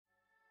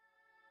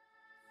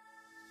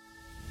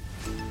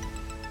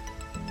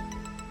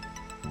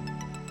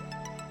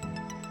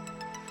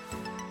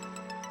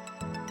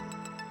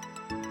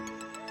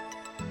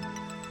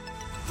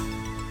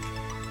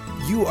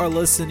You are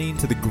listening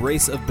to the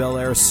Grace of Bel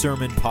Air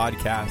Sermon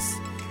Podcast.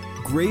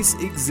 Grace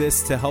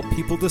exists to help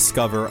people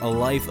discover a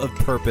life of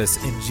purpose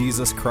in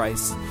Jesus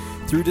Christ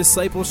through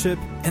discipleship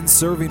and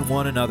serving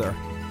one another.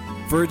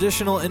 For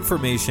additional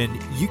information,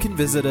 you can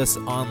visit us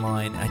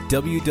online at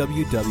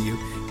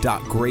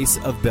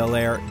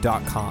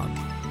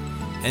www.graceofbelair.com.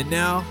 And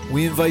now,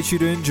 we invite you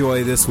to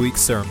enjoy this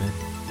week's sermon.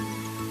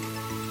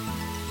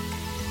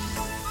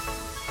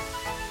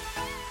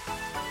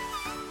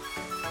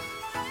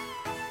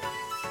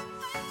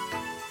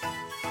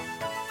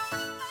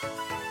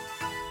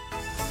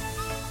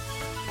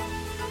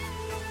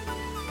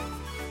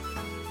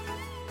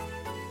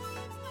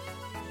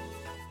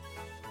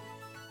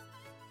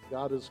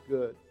 God is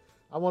good.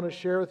 I want to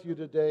share with you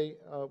today,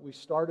 we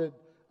started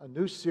a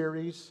new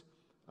series,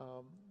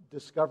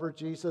 Discover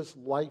Jesus,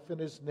 Life in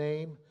His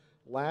Name.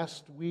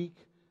 Last week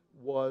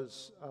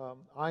was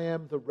I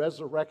am the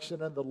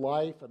resurrection and the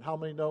life, and how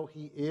many know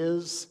He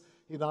is?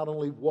 He not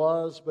only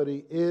was, but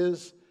He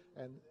is,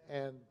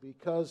 and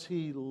because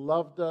He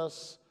loved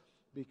us,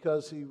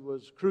 because He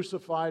was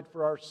crucified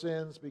for our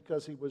sins,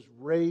 because He was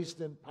raised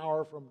in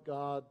power from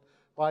God,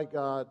 by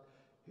God,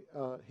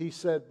 He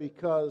said,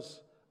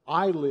 because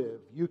I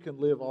live, you can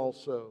live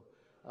also.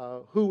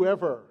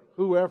 Whoever,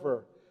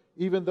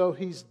 even though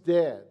he's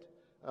dead,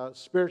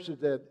 spiritually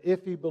dead,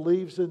 if he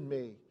believes in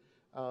me,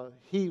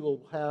 he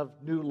will have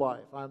new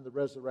life. I'm the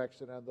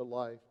resurrection and the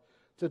life.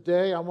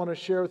 Today, I want to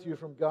share with you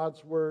from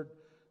God's Word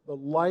the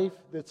life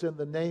that's in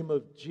the name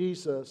of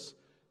Jesus.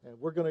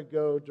 And we're going to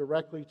go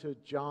directly to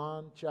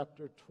John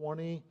chapter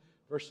 20,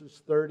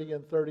 verses 30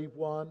 and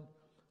 31.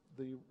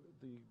 The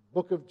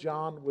book of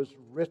John was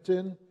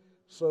written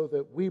so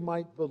that we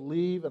might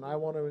believe, and I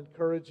want to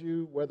encourage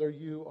you, whether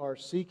you are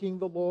seeking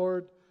the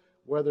Lord,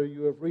 whether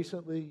you have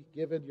recently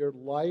given your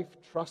life,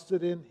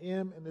 trusted in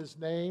Him, in His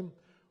name,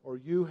 or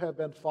you have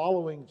been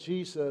following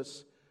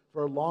Jesus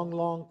for a long,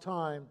 long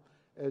time,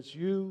 as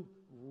you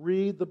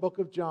read the book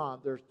of John.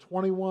 There's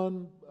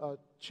 21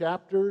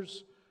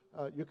 chapters.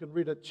 You can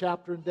read a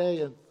chapter a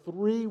day. In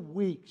 3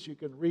 weeks, you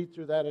can read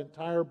through that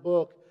entire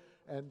book,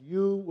 and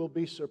you will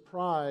be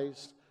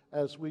surprised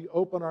as we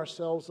open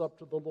ourselves up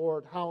to the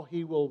Lord, how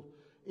He will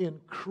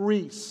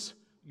increase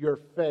your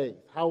faith,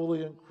 how will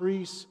He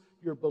increase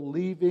your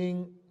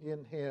believing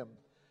in Him.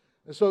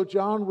 And so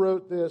John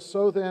wrote this,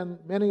 "So then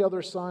many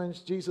other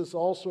signs Jesus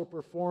also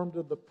performed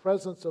in the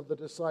presence of the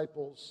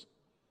disciples,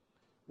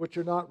 which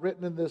are not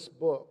written in this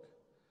book.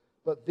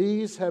 But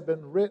these have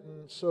been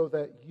written so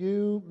that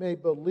you may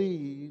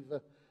believe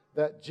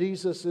that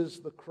Jesus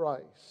is the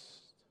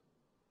Christ,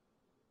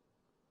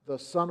 the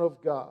Son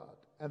of God,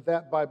 and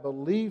that by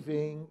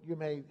believing you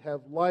may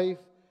have life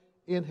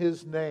in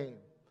His name."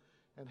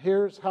 And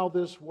here's how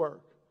this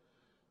works.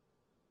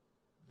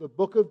 The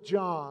book of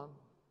John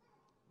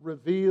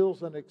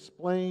reveals and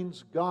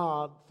explains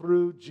God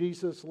through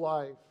Jesus'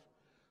 life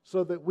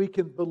so that we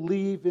can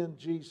believe in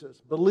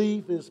Jesus.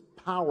 Belief is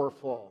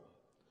powerful.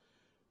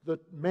 The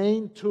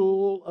main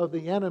tool of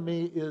the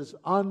enemy is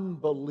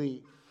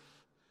unbelief.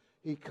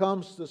 He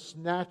comes to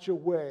snatch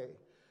away.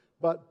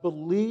 But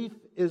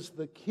belief is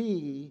the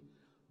key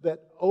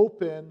that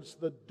opens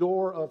the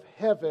door of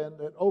heaven,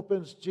 that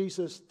opens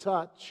Jesus'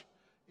 touch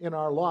in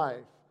our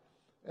life.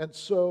 And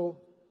so,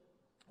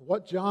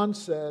 what John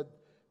said,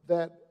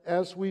 that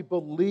as we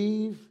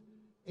believe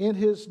in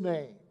His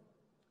name,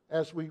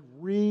 as we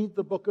read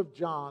the book of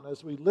John,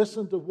 as we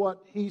listen to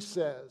what he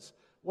says,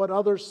 what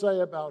others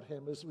say about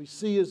Him, as we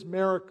see His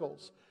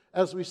miracles,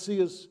 as we see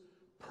His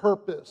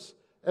purpose,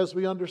 as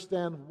we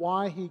understand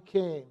why He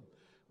came,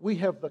 we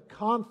have the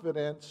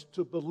confidence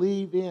to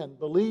believe in.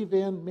 Believe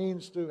in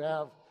means to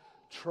have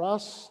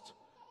trust,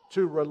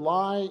 to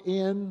rely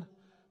in,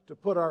 to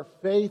put our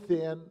faith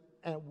in.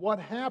 And what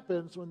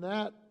happens when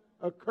that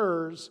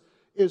occurs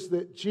is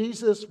that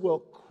Jesus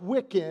will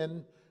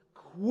quicken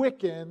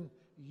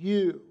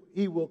you.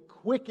 He will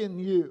quicken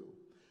you.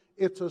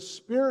 It's a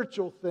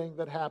spiritual thing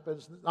that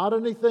happens, not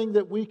anything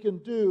that we can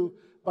do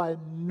by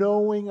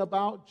knowing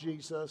about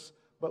Jesus,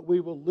 but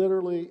we will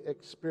literally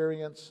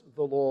experience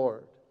the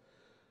Lord.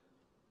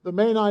 The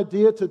main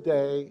idea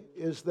today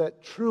is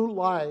that true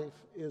life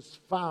is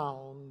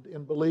found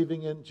in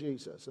believing in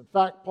Jesus. In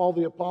fact, Paul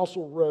the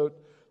Apostle wrote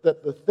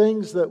that the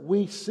things that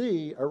we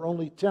see are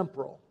only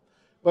temporal,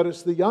 but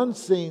it's the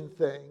unseen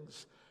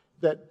things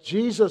that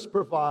Jesus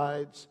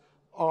provides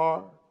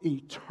are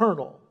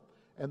eternal,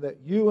 and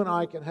that you and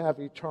I can have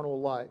eternal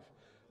life.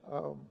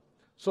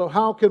 So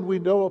how can we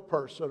know a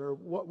person, or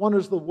what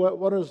is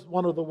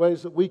one of the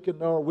ways that we can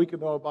know, or we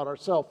can know about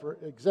ourselves? For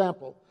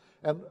example,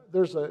 and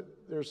there's a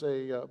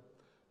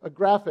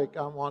graphic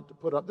I want to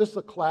put up. This is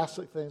a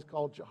classic thing. It's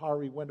called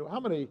Johari window. How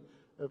many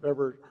have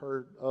ever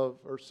heard of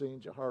or seen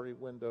Johari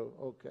window?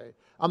 Okay.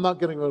 I'm not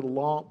getting a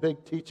long,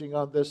 big teaching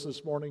on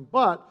this morning,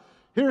 but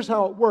here's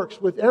how it works.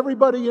 With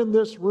everybody in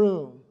this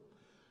room,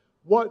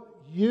 what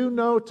you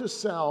know to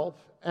self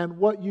and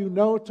what you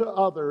know to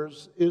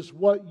others is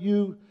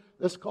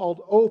that's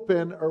called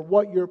open, or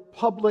what your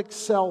public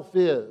self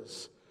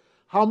is.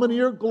 How many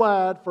are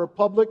glad for a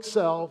public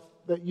self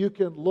that you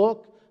can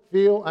look,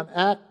 feel and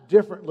act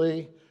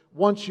differently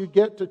once you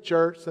get to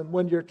church than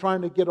when you're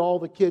trying to get all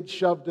the kids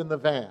shoved in the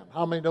van.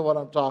 How many know what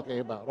I'm talking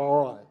about?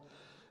 All right.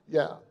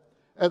 Yeah.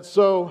 And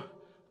so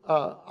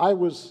I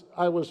was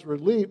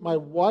relieved. My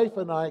wife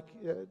and I,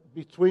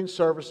 between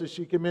services,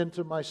 she came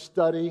into my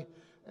study,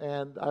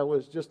 and I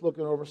was just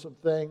looking over some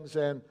things,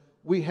 and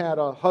we had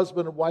a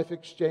husband and wife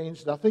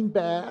exchange, nothing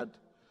bad.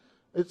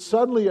 It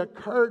suddenly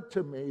occurred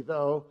to me,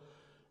 though,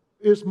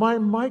 is my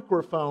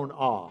microphone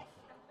off?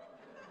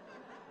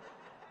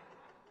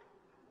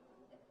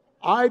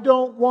 I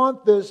don't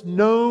want this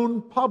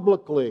known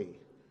publicly,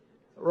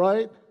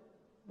 right?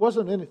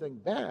 Wasn't anything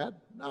bad.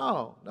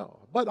 No.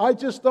 But I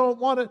just don't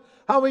want it.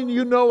 How many of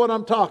you know what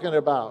I'm talking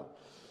about?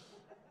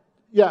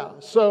 Yeah,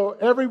 so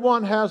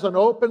everyone has an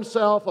open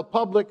self, a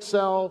public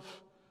self.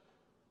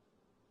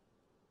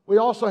 We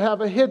also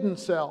have a hidden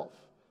self,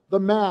 the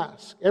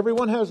mask.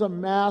 Everyone has a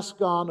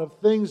mask on of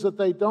things that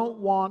they don't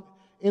want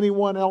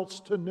anyone else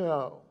to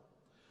know.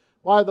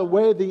 By the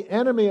way, the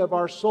enemy of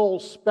our soul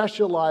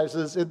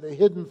specializes in the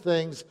hidden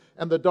things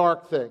and the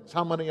dark things.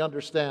 How many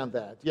understand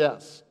that?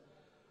 Yes.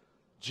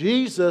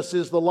 Jesus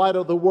is the light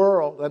of the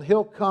world, and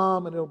He'll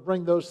come and He'll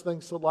bring those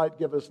things to light,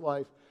 give us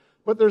life.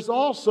 But there's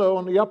also,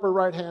 on the upper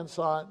right-hand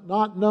side,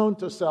 not known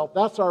to self.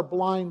 That's our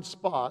blind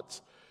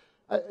spots.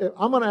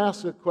 I'm going to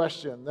ask a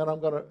question, then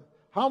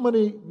how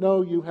many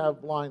know you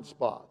have blind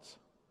spots?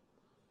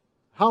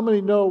 How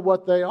many know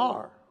what they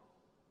are?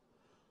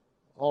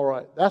 All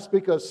right, that's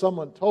because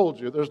someone told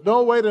you. There's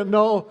no way to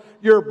know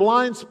your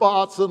blind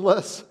spots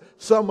unless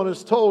someone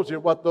has told you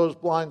what those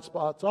blind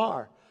spots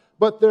are.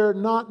 But they're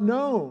not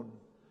known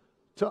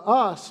to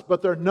us,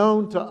 but they're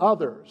known to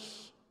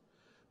others.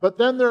 But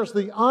then there's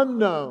the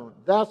unknown.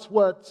 That's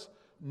what's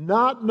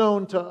not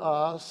known to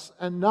us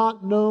and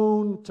not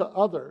known to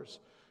others.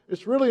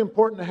 It's really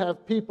important to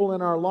have people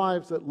in our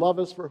lives that love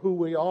us for who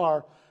we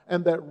are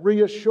and that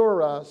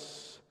reassure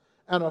us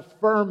and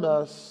affirm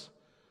us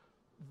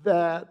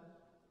that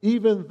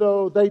even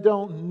though they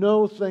don't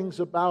know things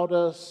about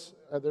us,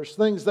 there's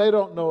things they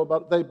don't know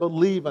about, they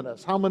believe in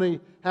us. How many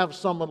have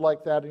someone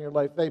like that in your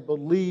life? They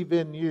believe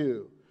in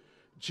you.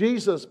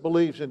 Jesus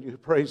believes in you,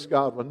 praise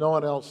God, when no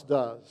one else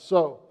does.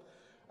 So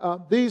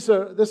this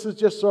is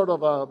just sort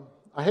of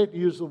I hate to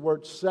use the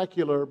word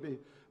secular,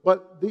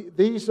 but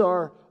these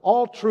are,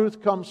 all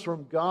truth comes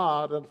from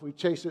God, and if we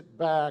chase it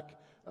back,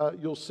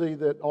 you'll see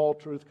that all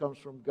truth comes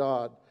from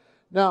God.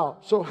 Now,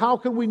 so how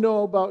can we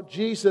know about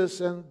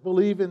Jesus and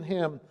believe in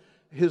Him?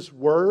 His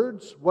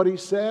words, what He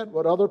said,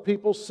 what other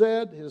people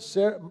said,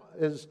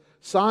 His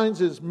signs,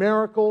 His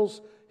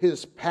miracles,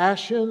 His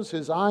passions,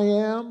 His I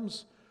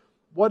ams,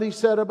 what He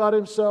said about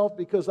Himself,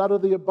 because out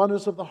of the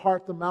abundance of the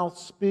heart the mouth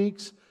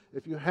speaks.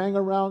 If you hang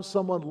around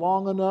someone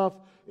long enough,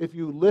 if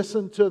you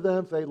listen to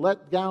them, if they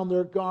let down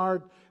their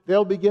guard,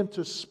 they'll begin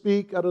to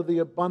speak out of the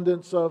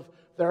abundance of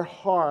their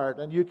heart,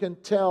 and you can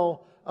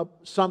tell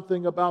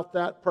something about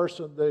that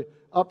person, the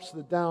ups,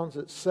 the downs,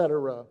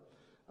 etc.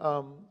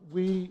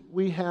 We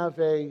have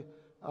an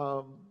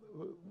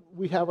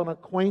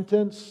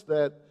acquaintance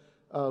that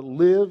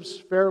lives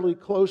fairly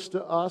close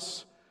to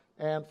us,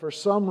 and for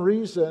some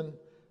reason,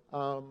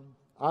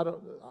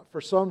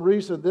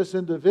 this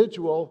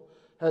individual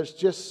has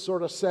just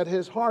sort of set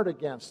his heart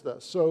against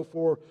us. So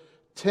for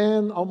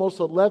 10, almost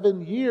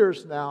 11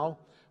 years now,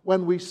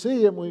 when we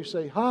see him, we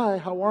say, "Hi,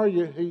 how are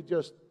you?" He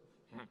just,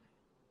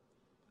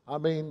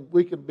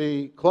 we can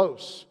be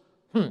close.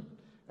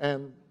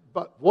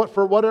 But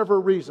for whatever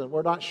reason,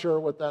 we're not sure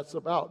what that's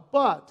about.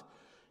 But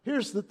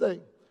here's the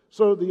thing.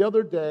 So the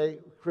other day,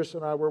 Chris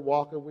and I were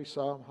walking. We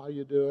saw him. "How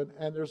you doing?"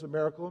 And there's a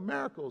miracle of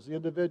miracles. The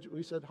individual,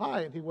 we said,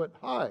 "Hi," and he went,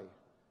 "Hi."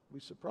 We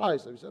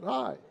surprised him. He said,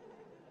 "Hi."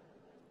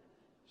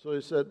 So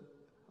he said,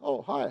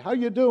 "Oh, hi. How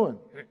you doing?"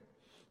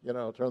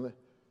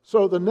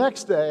 So the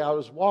next day, I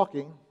was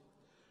walking.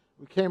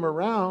 We came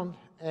around,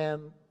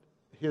 and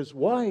his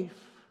wife.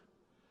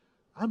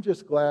 I'm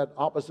just glad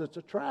opposites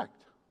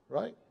attract,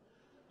 right?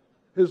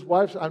 His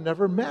wife, I've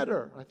never met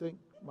her. I think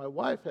my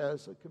wife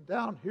has. I come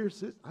down,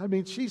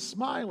 she's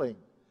smiling.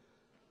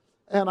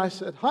 And I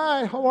said,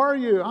 "Hi, how are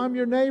you? I'm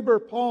your neighbor,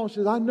 Paul." She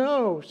says, "I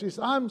know." She says,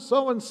 "I'm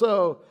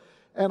so-and-so."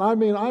 And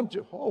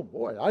oh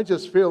boy, I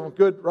just feel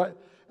good, right?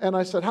 And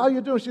I said, "How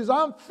you doing?" She says,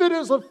 "I'm fit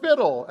as a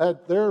fiddle." And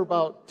they're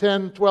about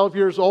 10, 12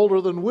 years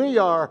older than we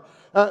are.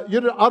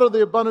 Out of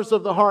the abundance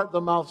of the heart, the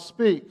mouth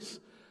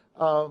speaks.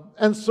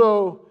 And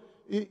so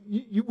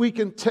we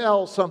can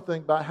tell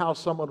something by how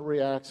someone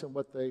reacts and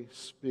what they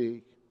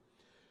speak.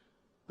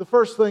 The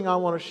first thing I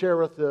want to share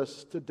with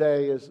us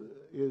today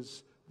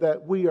is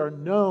that we are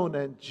known,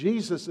 and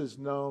Jesus is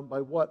known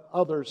by what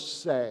others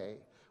say,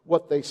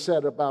 what they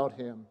said about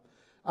Him.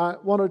 I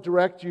want to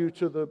direct you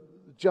to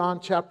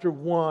John chapter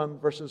 1,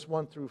 verses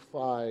 1 through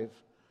 5.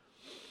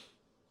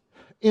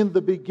 "In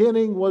the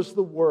beginning was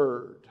the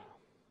Word,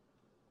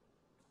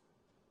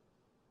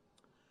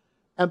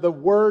 and the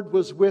Word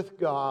was with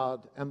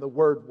God, and the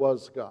Word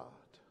was God."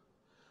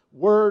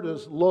 Word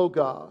is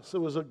logos. It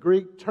was a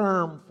Greek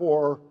term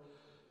for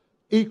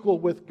equal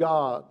with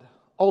God,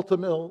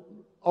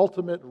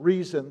 ultimate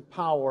reason,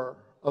 power,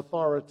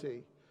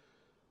 authority.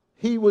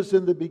 He was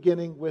in the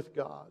beginning with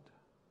God.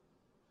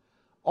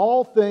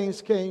 All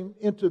things came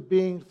into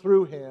being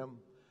through him,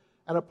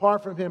 and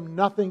apart from him,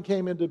 nothing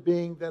came into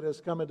being that has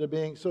come into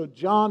being. So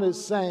John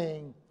is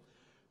saying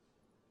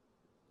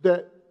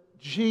that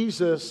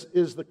Jesus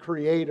is the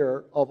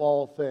creator of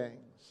all things.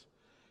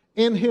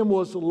 In him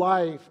was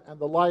life, and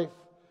the life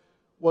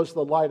was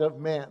the light of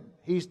men.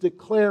 He's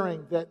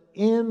declaring that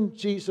in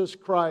Jesus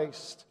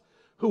Christ,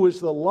 who is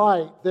the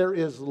light, there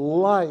is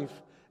life,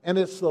 and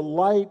it's the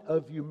light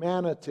of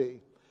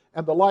humanity.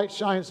 And the light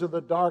shines in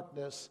the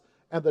darkness,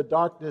 and the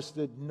darkness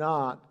did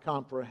not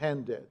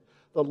comprehend it.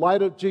 The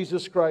light of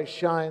Jesus Christ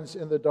shines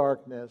in the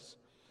darkness.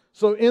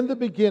 So in the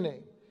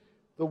beginning,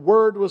 the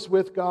Word was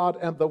with God,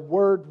 and the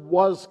Word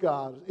was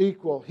God,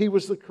 equal. He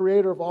was the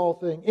creator of all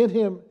things. In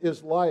him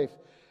is life.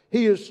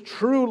 He is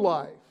true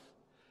life.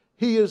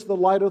 He is the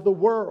light of the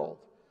world.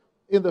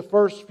 In the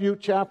first few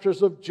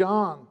chapters of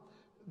John,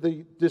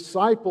 the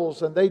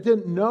disciples, and they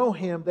didn't know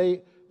him.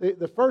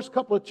 The first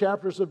couple of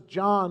chapters of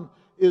John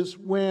is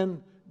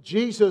when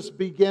Jesus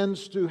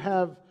begins to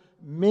have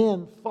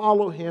men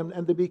follow him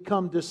and to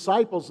become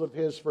disciples of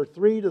his for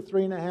 3 to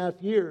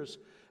 3.5 years.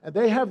 And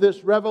they have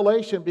this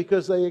revelation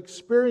because they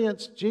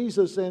experienced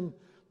Jesus in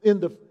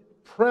the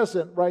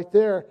present right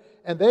there.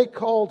 And they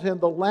called him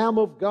the Lamb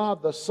of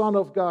God, the Son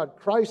of God,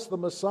 Christ the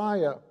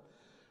Messiah.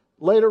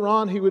 Later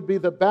on, he would be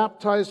the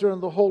baptizer in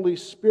the Holy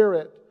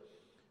Spirit.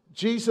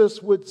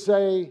 Jesus would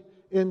say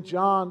in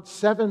John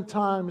 7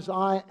 times,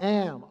 I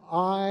am.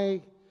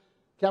 I,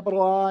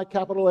 capital I,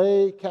 capital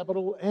A,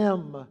 capital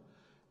M.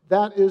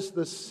 That is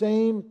the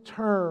same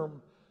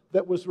term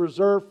that was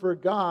reserved for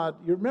God.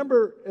 You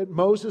remember at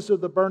Moses of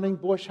the burning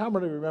bush? How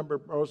many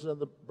remember Moses in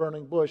the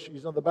burning bush?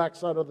 He's on the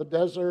backside of the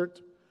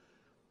desert.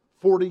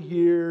 40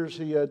 years.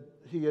 He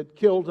had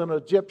killed an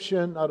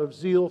Egyptian out of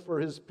zeal for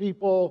his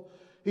people.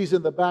 He's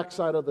in the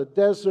backside of the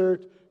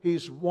desert.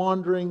 He's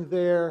wandering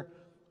there,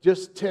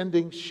 just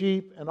tending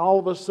sheep. And all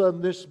of a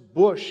sudden, this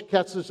bush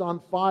catches on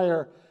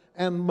fire.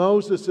 And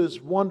Moses is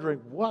wondering,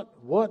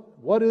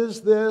 what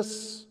is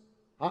this?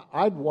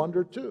 I'd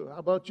wonder too. How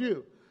about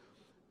you?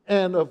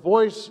 And a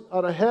voice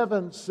out of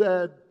heaven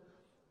said,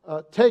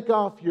 take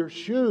off your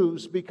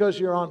shoes because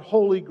you're on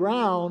holy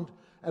ground.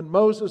 And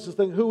Moses is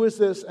thinking, who is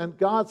this? And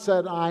God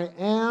said, I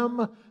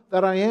am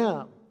that I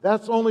am.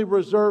 That's only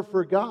reserved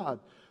for God.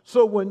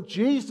 So when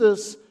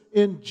Jesus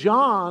in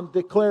John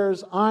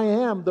declares, I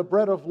am the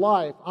bread of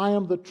life, I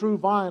am the true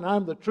vine, I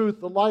am the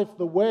truth, the life,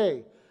 the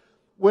way.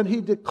 When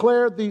he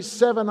declared these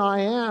 7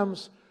 I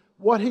ams,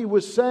 what he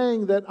was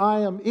saying that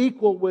I am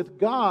equal with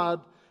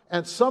God,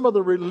 and some of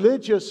the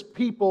religious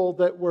people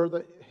that were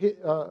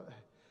the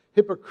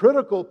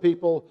hypocritical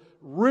people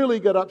really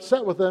got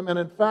upset with him, and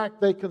in fact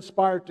they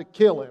conspired to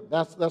kill him.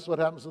 That's what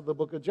happens in the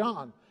book of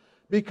John,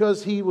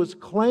 because he was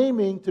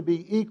claiming to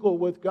be equal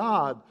with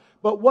God.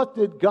 But what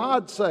did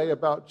God say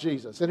about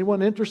Jesus?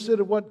 Anyone interested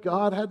in what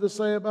God had to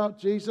say about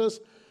Jesus?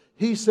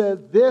 He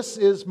said, this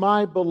is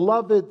my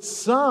beloved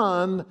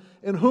Son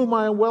in whom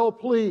I am well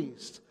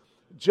pleased.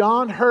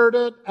 John heard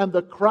it, and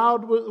the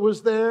crowd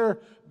was there.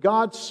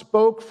 God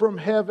spoke from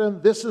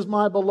heaven, this is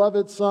my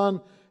beloved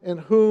Son in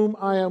whom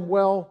I am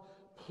well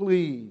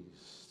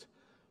pleased.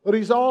 But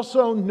he's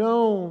also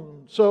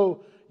known,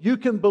 so you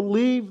can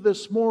believe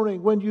this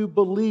morning when you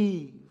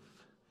believe.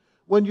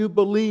 When you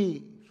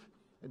believe,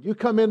 and you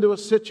come into a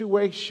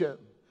situation,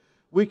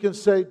 we can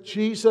say,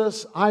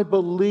 Jesus, I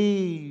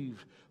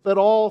believe that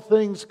all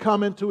things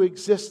come into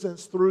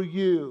existence through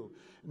you.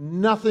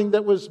 Nothing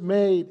that was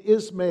made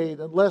is made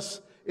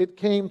unless it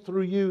came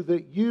through you,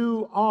 that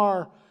you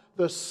are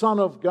the Son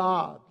of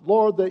God.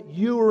 Lord, that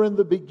you are in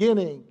the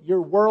beginning,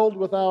 your world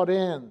without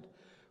end.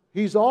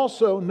 He's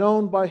also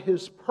known by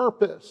his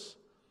purpose.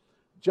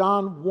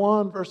 John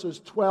 1, verses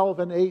 12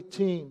 and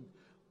 18.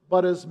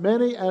 But as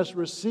many as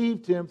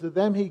received him, to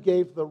them he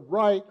gave the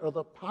right or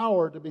the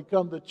power to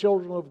become the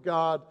children of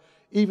God,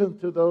 even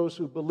to those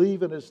who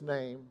believe in his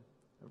name.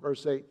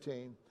 Verse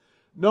 18.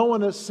 No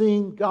one has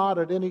seen God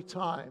at any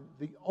time.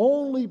 The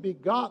only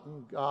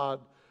begotten God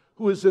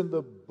who is in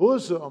the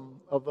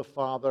bosom of the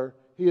Father,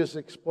 he has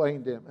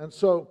explained him. And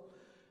so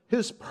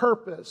his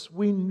purpose,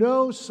 we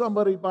know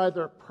somebody by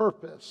their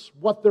purpose,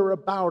 what they're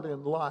about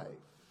in life.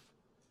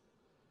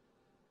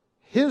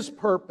 His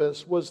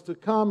purpose was to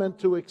come and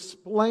to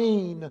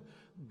explain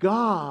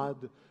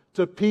God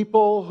to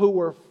people who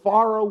were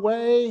far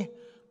away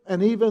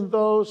and even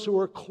those who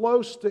were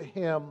close to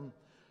him,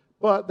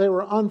 but they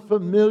were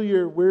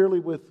unfamiliar really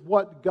with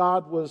what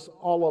God was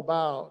all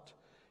about.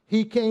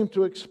 He came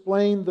to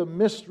explain the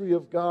mystery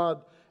of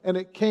God, and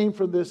it came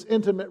from this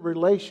intimate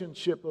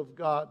relationship of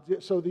God.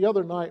 So the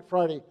other night,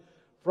 Friday,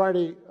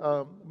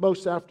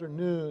 most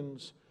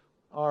afternoons,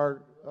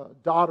 our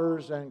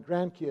daughters and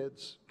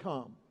grandkids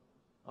come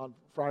on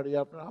Friday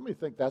afternoon. How many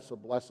think that's a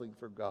blessing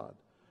for God?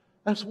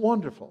 That's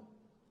wonderful.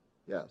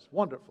 Yes,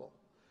 wonderful.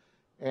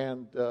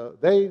 And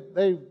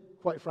they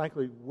quite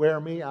frankly wear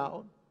me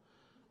out.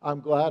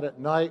 I'm glad at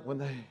night when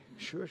they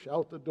shush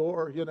out the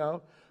door,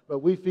 but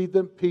we feed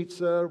them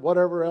pizza,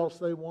 whatever else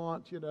they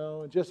want,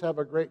 and just have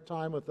a great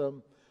time with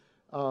them.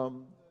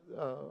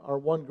 Our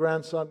one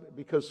grandson,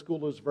 because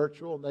school is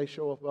virtual and they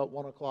show up about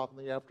 1 o'clock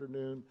in the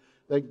afternoon,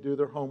 they can do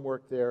their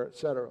homework there,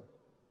 etc.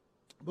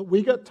 But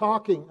we got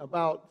talking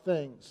about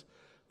things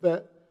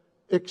that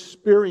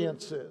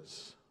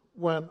experiences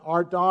when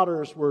our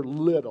daughters were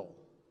little.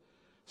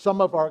 Some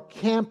of our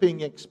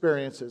camping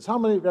experiences. How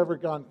many have ever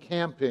gone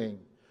camping?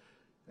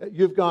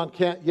 You've gone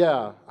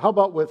yeah. How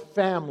about with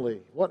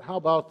family? How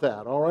about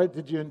that? All right,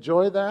 did you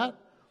enjoy that?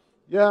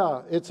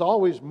 Yeah, it's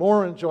always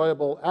more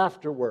enjoyable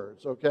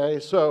afterwards, okay?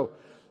 So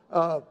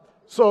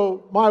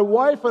my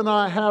wife and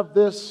I have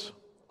this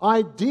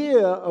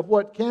idea of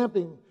what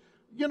camping,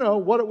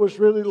 what it was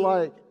really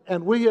like.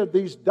 And we had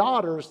these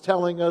daughters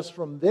telling us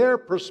from their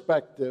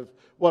perspective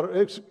what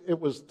it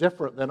was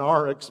different than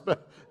our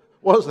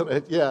wasn't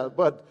it? Yeah,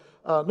 but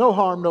no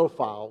harm, no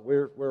foul.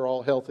 We're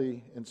all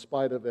healthy in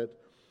spite of it.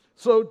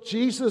 So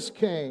Jesus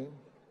came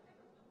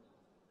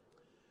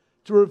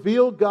to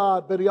reveal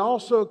God, but He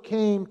also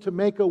came to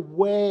make a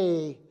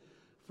way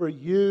for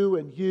you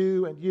and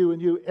you and you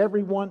and you,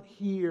 everyone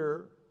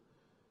here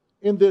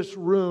in this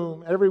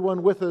room,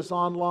 everyone with us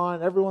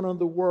online, everyone in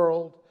the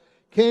world,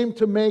 came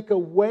to make a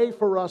way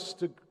for us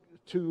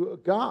to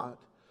God.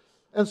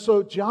 And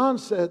so John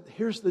said,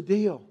 here's the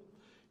deal.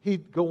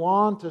 He'd go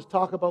on to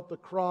talk about the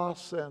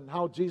cross and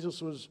how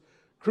Jesus was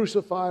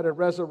crucified and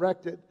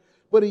resurrected.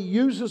 But he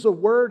uses a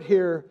word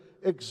here,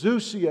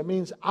 exousia,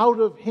 means out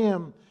of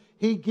Him.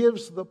 He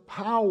gives the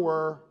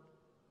power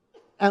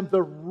and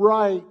the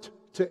right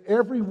to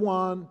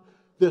everyone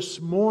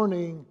this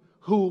morning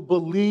who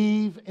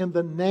believe in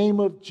the name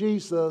of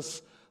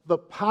Jesus, the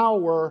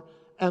power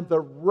and the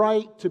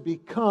right to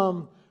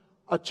become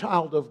a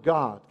child of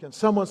God. Can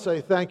someone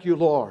say, thank you,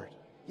 Lord?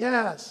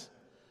 Yes.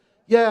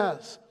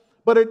 Yes.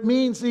 But it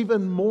means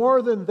even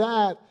more than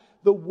that.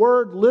 The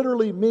word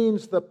literally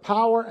means the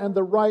power and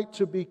the right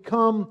to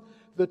become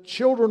the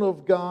children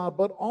of God,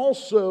 but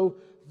also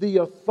the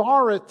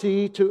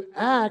authority to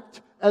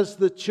act as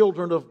the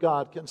children of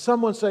God. Can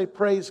someone say,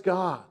 praise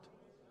God?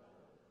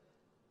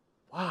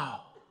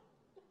 Wow.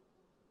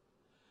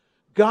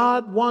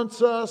 God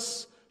wants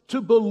us to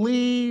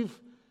believe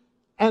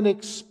and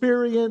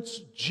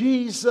experience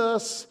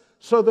Jesus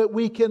so that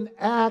we can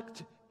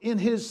act in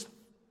His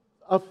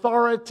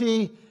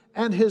authority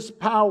and His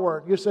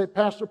power. You say,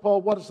 Pastor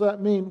Paul, what does that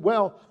mean?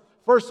 Well,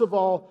 first of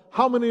all,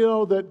 how many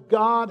know that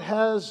God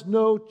has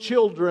no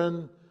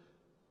children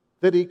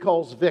that He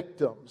calls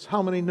victims?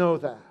 How many know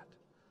that?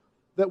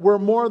 That we're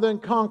more than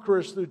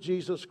conquerors through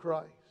Jesus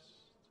Christ.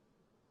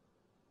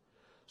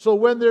 So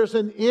when there's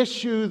an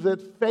issue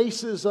that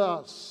faces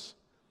us,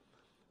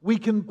 we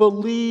can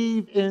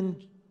believe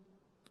in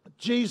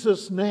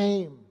Jesus'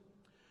 name.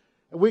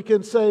 And we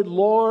can say,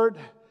 Lord,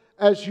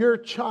 as your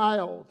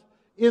child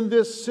in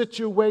this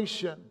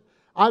situation,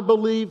 I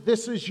believe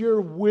this is your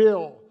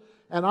will.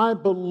 And I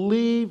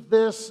believe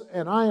this,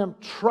 and I am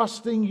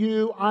trusting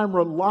you. I'm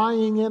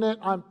relying in it.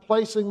 I'm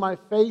placing my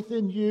faith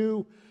in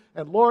you.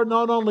 And Lord,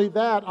 not only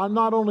that, I'm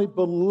not only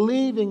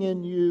believing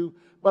in you,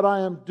 but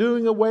I am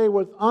doing away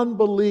with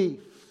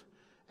unbelief.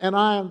 And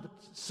I am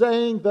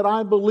saying that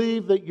I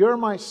believe that you're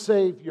my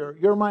Savior,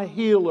 you're my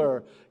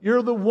healer,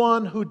 you're the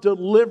one who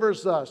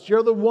delivers us,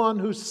 you're the one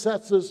who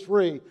sets us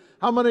free.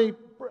 How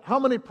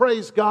many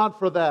praise God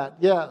for that?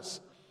 Yes.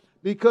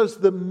 Because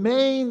the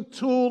main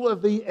tool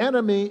of the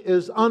enemy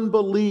is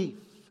unbelief.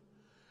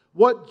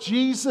 What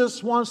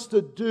Jesus wants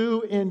to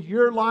do in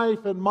your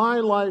life and my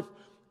life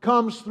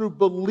comes through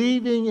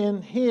believing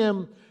in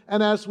Him.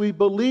 And as we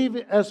believe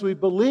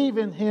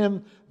in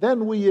Him,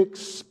 then we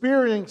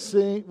experience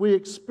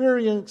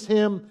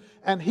Him,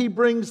 and He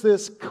brings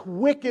this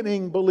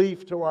quickening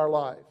belief to our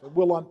life. And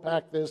we'll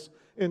unpack this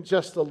in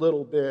just a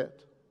little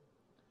bit.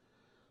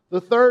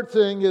 The third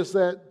thing is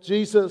that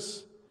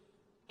Jesus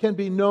can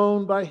be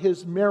known by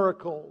His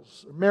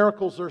miracles.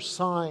 Miracles are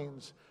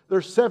signs.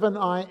 There's 7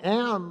 I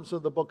ams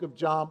in the book of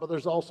John, but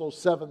there's also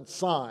 7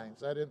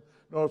 signs. I didn't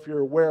know if you're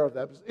aware of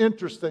that. It's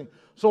interesting.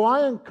 So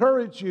I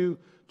encourage you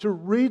to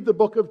read the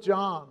book of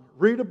John.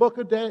 Read a book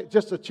a day,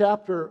 just a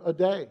chapter a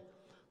day.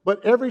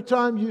 But every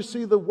time you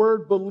see the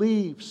word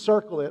believe,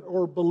 circle it,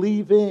 or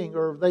believing,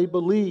 or they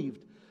believed.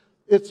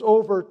 It's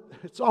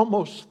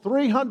almost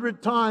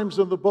 300 times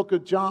in the book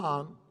of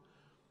John.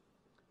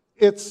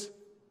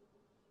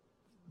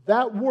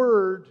 That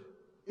word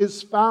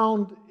is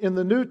found in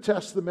the New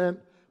Testament,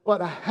 but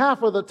a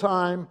half of the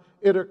time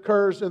it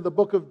occurs in the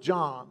book of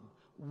John.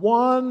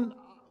 One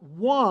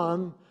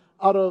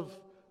out of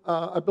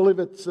I believe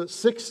it's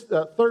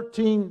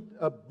 13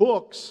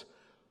 books,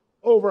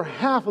 over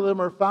half of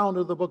them are found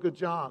in the book of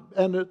John.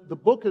 And the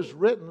book is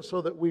written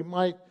so that we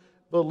might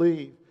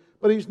believe.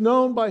 But He's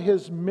known by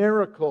His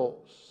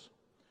miracles.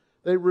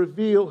 They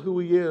reveal who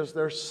He is.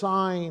 They're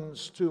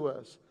signs to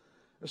us.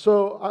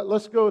 So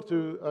let's go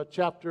to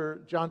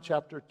John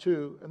chapter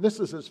 2. And this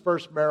is His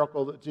first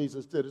miracle that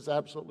Jesus did. It's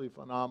absolutely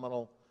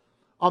phenomenal.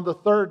 On the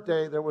third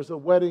day, there was a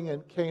wedding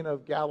in Cana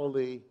of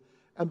Galilee,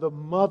 and the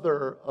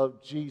mother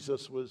of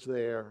Jesus was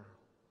there.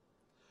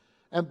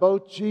 And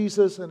both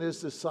Jesus and his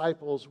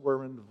disciples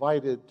were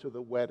invited to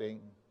the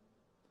wedding.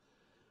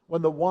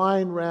 When the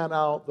wine ran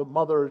out, the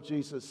mother of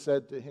Jesus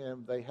said to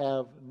him, "They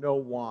have no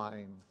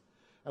wine."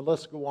 And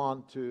let's go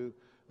on to,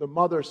 the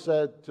mother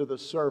said to the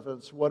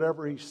servants,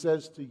 "Whatever he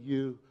says to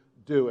you,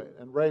 do it."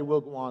 And Ray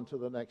will go on to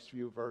the next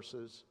few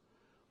verses.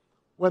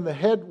 When the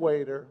head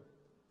waiter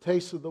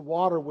tasted the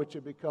water which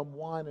had become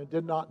wine and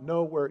did not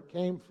know where it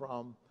came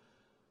from,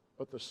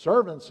 but the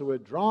servants who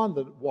had drawn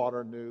the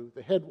water knew,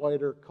 the head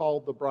waiter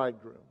called the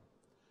bridegroom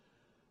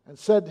and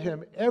said to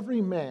him,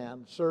 "Every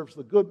man serves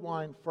the good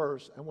wine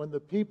first, and when the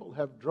people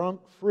have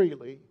drunk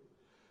freely,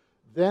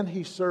 then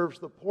he serves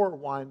the poor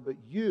wine, but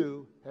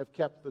you have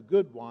kept the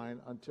good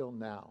wine until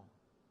now."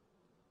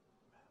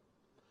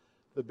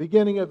 The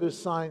beginning of his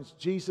signs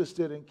Jesus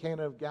did in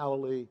Cana of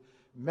Galilee,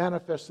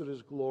 manifested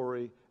his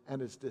glory,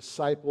 and his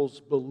disciples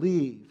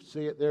believed.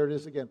 See it, there it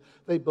is again.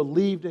 They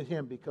believed in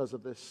him because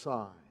of this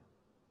sign.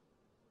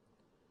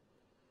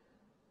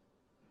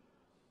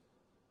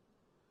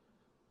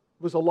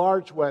 It was a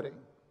large wedding.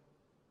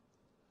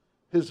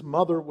 His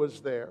mother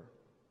was there.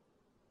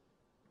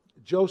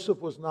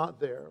 Joseph was not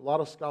there. A lot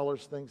of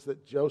scholars think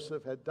that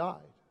Joseph had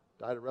died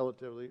at a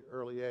relatively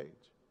early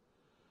age.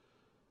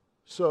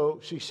 So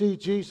she sees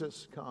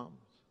Jesus come.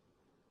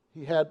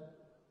 He had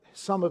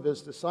some of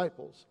his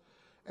disciples.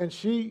 And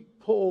she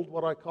pulled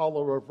what I call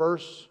a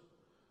reverse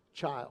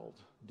child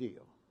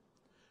deal.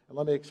 And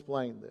let me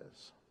explain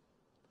this.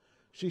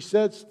 She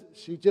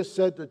just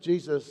said to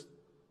Jesus,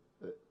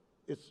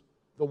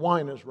 the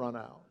wine has run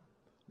out.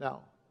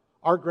 Now,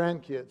 our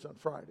grandkids on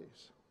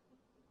Fridays,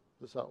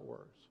 this is how it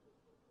works.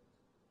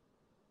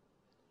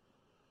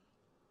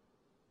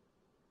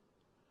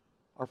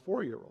 Our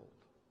 4-year-old,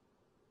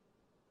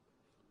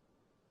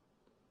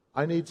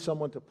 I need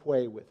someone to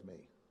play with me.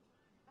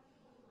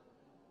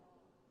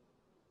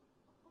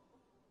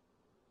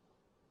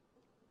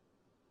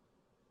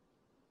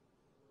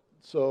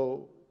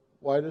 So,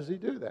 why does he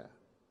do that?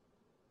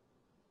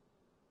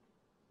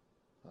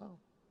 Well,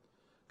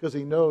 because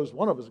he knows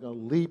one of us is going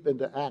to leap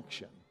into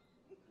action.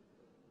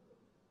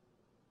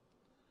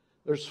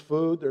 There's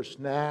food, there's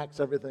snacks,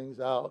 everything's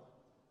out.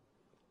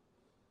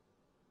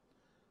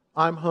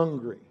 I'm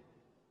hungry.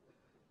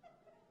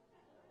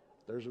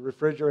 There's a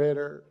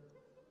refrigerator,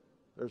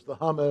 there's the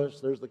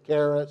hummus, there's the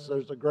carrots,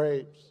 there's the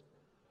grapes.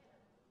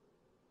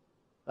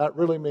 That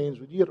really means,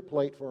 would you get a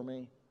plate for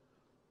me?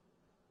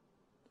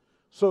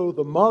 So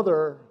the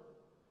mother,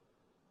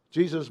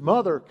 Jesus'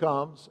 mother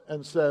comes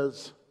and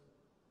says,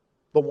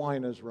 the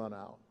wine has run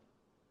out.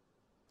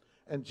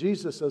 And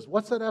Jesus says,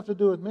 what's that have to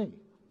do with me?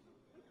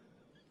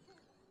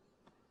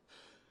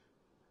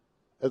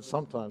 And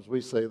sometimes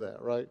we say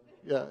that, right?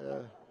 Yeah.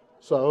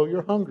 So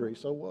you're hungry,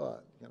 so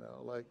what?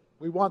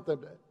 We want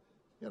them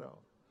to,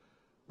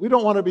 we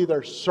don't want to be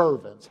their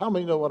servants. How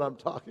many know what I'm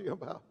talking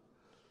about?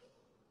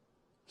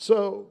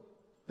 So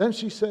then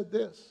she said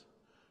this.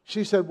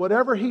 She said,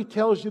 whatever he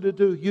tells you to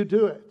do, you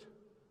do it.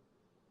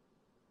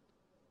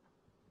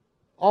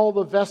 All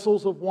the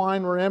vessels of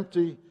wine were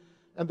empty,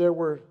 and there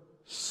were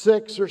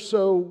 6 or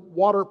so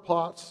water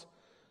pots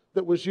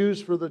that was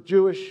used for the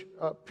Jewish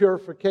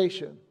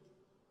purification.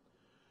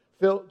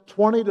 Filled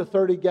 20 to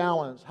 30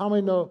 gallons. How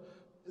many know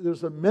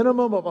there's a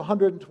minimum of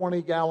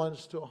 120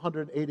 gallons to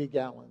 180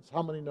 gallons?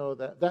 How many know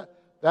that?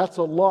 That's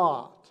a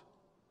lot.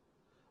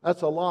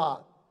 That's a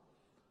lot.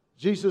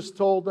 Jesus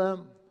told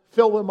them,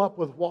 fill them up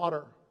with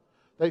water.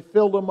 They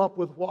filled them up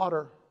with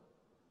water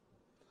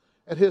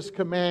at his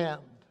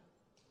command.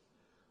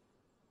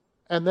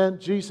 And then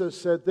Jesus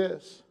said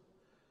this.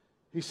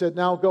 He said,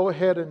 now go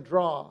ahead and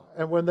draw.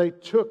 And when they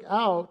took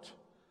out,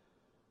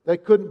 they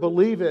couldn't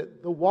believe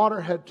it. The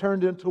water had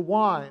turned into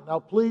wine. Now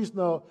please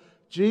know,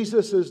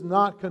 Jesus is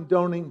not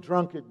condoning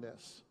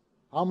drunkenness.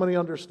 How many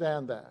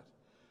understand that?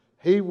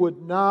 He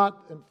would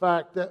not, in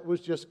fact, that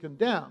was just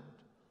condemned.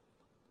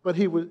 But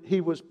he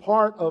was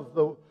part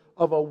of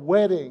a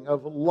wedding,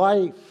 of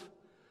life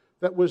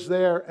that was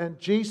there. And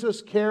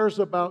Jesus cares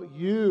about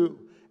you,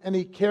 and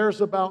he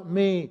cares about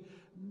me.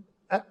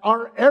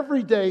 Our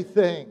everyday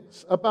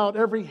things, about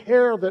every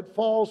hair that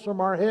falls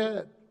from our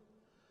head.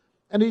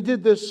 And he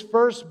did this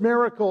first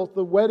miracle at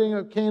the wedding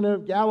of Cana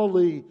of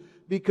Galilee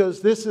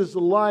because this is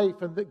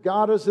life and that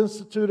God has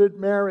instituted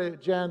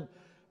marriage.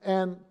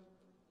 And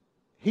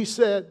he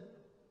said,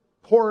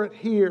 pour it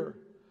here.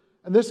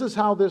 And this is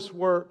how this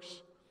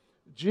works.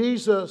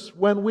 Jesus,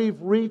 when we've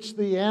reached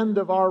the end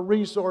of our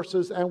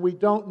resources and we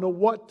don't know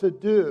what to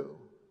do,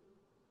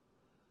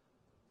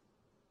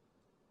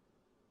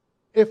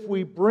 if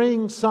we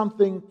bring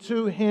something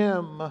to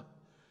him,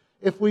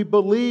 if we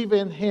believe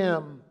in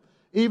him,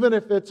 even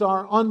if it's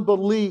our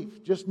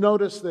unbelief, just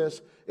notice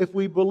this, if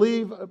we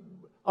believe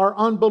our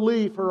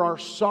unbelief or our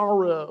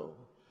sorrow,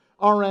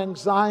 our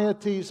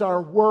anxieties,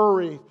 our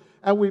worry,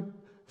 and we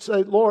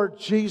say, Lord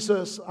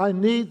Jesus, I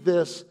need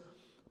this.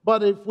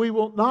 But if we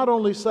will not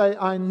only say,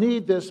 I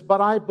need this,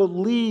 but I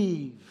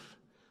believe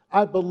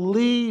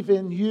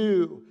in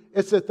you,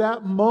 it's at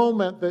that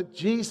moment that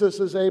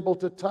Jesus is able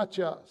to touch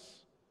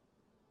us.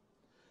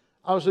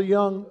 I was a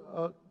young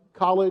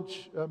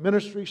college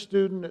ministry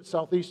student at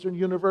Southeastern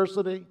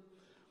University.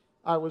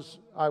 I was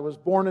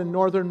born in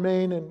northern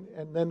Maine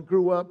and then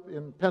grew up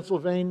in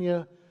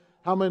Pennsylvania.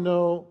 How many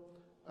know,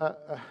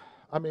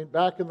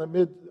 back in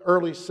the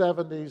early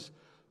 70s,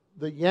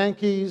 the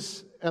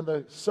Yankees and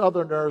the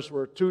Southerners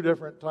were two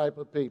different type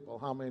of people.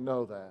 How many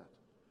know that?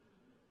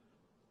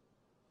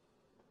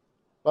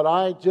 But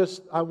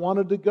I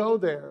wanted to go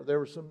there. There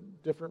were some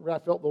different, I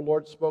felt the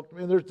Lord spoke to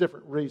me, and there's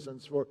different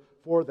reasons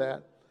for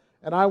that.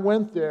 And I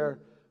went there,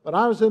 but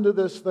I was into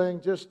this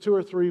thing just 2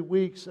 or 3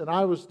 weeks, and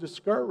I was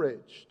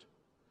discouraged.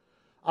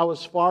 I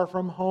was far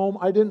from home.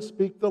 I didn't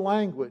speak the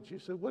language. You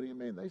said, what do you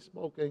mean they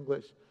spoke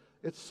English?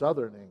 It's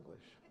Southern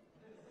English.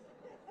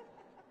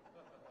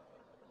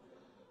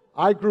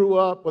 I grew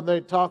up when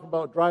they talk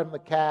about driving the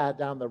car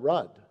down the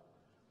road.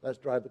 Let's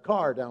drive the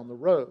car down the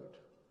road.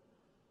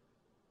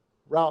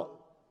 Route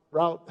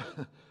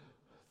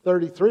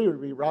 33 would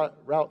be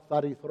Route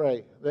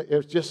 33. It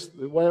was just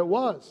the way it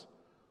was.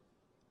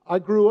 I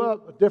grew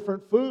up with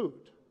different food.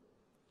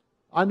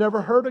 I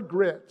never heard of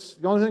grits.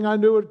 The only thing I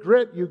knew of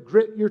grit, you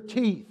grit your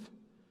teeth.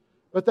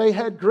 But they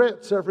had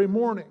grits every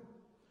morning.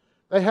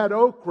 They had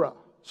okra,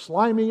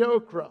 slimy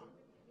okra.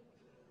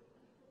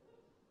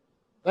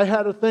 They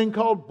had a thing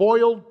called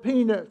boiled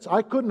peanuts.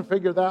 I couldn't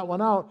figure that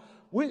one out.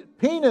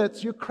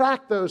 Peanuts, you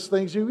crack those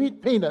things, you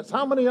eat peanuts.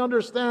 How many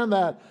understand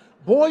that?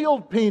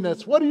 Boiled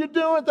peanuts, what do you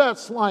do with that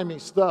slimy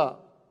stuff?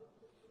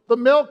 The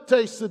milk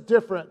tasted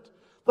different.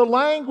 The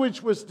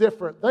language was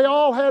different. They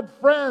all had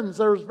friends.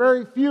 There was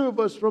very few of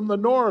us from the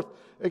north,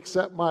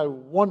 except my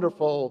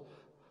wonderful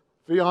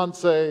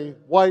fiancée,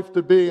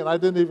 wife-to-be, and I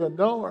didn't even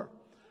know her.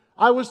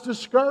 I was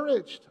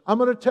discouraged. I'm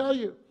going to tell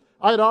you.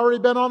 I had already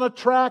been on a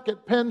track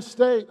at Penn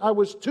State. I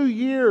was 2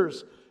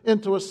 years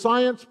into a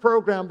science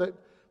program that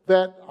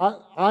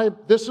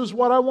this is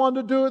what I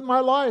wanted to do in my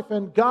life.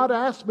 And God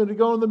asked me to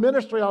go in the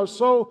ministry. I was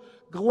so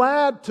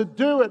glad to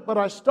do it, but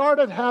I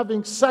started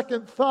having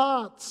second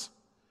thoughts.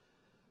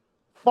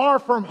 Far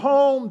from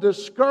home,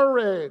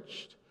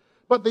 discouraged.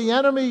 But the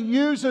enemy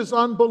uses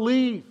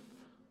unbelief.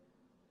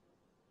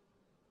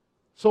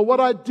 So what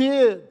I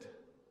did,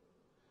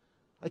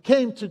 I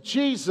came to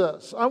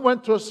Jesus. I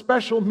went to a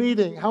special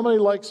meeting. How many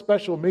like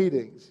special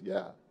meetings?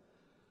 Yeah.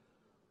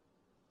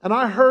 And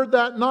I heard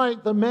that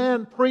night the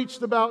man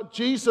preached about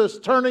Jesus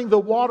turning the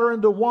water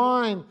into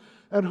wine,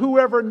 and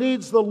whoever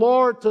needs the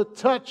Lord to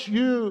touch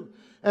you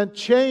and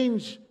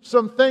change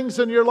some things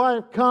in your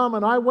life, come.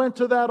 And I went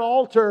to that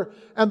altar,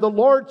 and the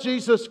Lord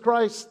Jesus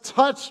Christ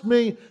touched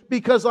me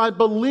because I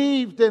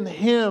believed in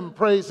Him.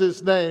 Praise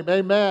His name.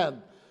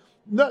 Amen.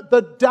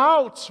 The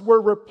doubts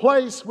were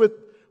replaced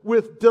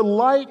with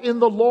delight in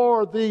the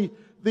Lord. The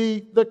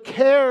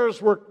cares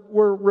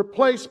were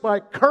replaced by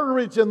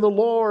courage in the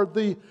Lord.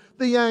 The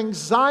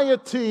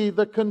anxiety,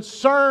 the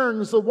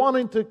concerns, the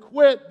wanting to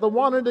quit, the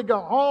wanting to go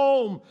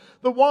home,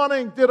 the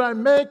wanting, did I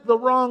make the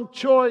wrong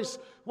choice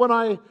when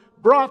I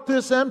brought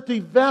this empty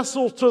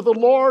vessel to the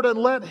Lord and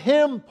let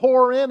Him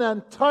pour in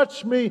and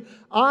touch me?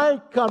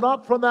 I come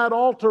up from that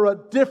altar a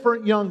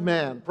different young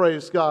man,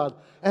 praise God.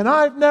 And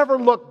I've never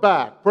looked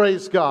back,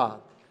 praise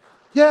God.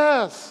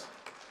 Yes.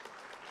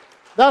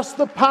 That's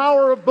the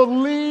power of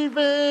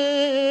believing.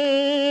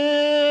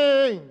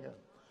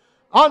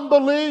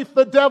 Unbelief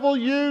the devil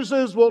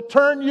uses will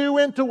turn you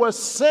into a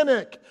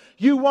cynic.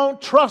 You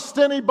won't trust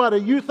anybody.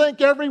 You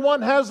think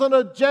everyone has an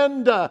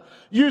agenda.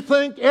 You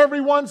think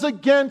everyone's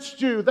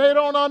against you. They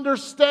don't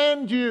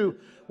understand you.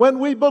 When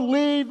we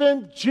believe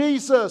in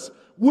Jesus,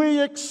 we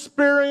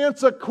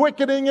experience a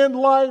quickening in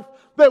life,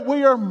 that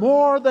we are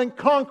more than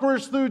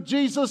conquerors through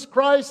Jesus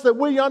Christ, that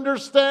we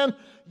understand,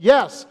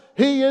 yes,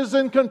 He is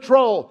in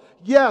control.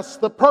 Yes,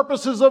 the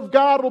purposes of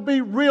God will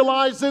be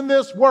realized in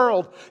this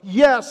world.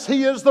 Yes,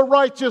 He is the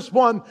righteous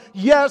one.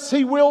 Yes,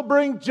 He will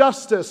bring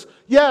justice.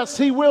 Yes,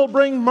 He will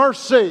bring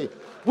mercy.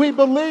 We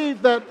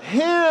believe that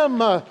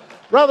Him,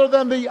 rather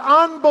than the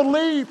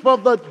unbelief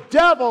of the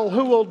devil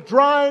who will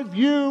drive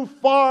you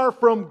far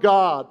from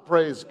God.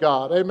 Praise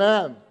God.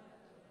 Amen.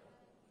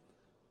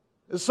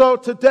 So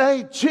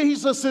today,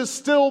 Jesus is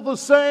still the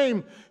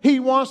same. He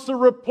wants to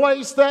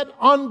replace that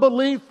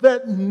unbelief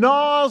that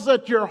gnaws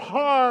at your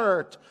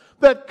heart,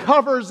 that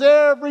covers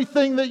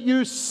everything that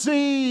you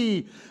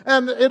see.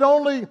 And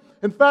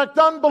in fact,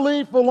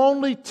 unbelief will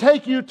only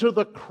take you to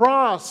the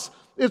cross.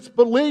 It's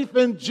belief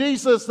in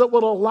Jesus that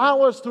will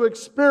allow us to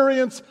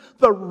experience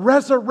the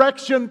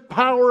resurrection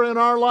power in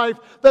our life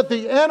that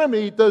the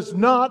enemy does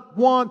not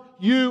want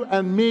you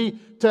and me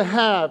to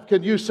have.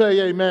 Can you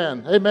say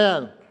amen?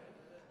 Amen.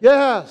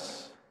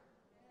 Yes.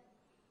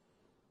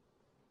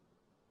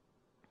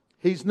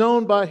 He's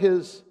known by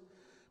His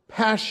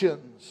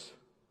passions.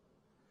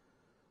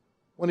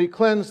 When He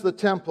cleansed the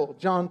temple,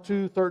 John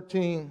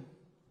 2:13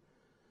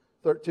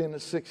 to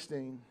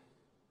 16.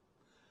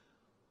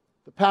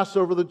 The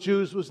Passover of the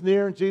Jews was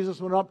near, and Jesus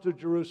went up to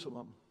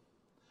Jerusalem.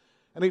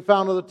 And He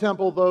found in the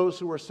temple those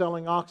who were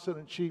selling oxen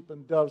and sheep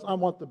and doves. I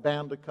want the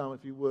band to come,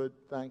 if you would.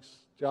 Thanks,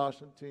 Josh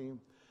and team.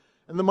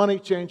 And the money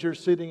changers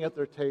sitting at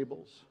their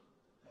tables.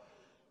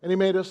 And he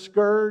made a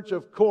scourge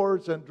of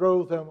cords and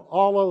drove them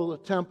all over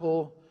the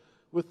temple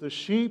with the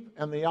sheep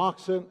and the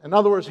oxen. In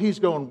other words, he's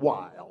going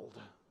wild.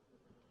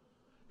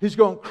 He's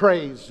going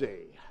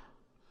crazy.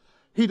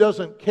 He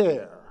doesn't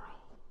care.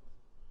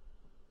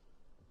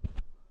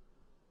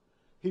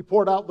 He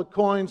poured out the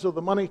coins of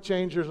the money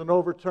changers and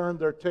overturned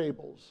their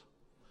tables.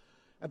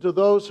 And to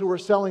those who were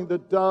selling the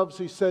doves,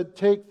 he said,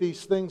 "Take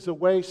these things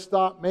away.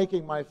 Stop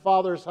making my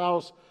Father's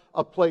house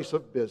a place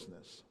of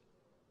business."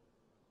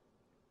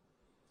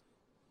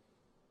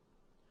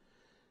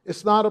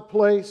 It's not a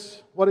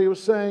place, what he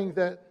was saying,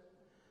 that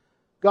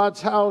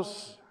God's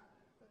house,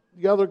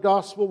 the other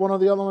gospel, one of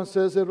the other ones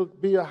says it'll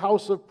be a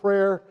house of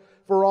prayer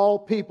for all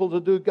people to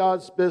do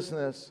God's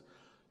business.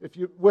 If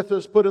you're with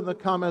us, put in the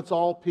comments,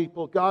 all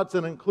people. God's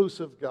an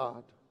inclusive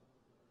God.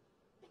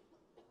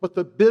 But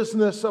the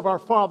business of our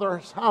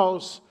Father's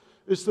house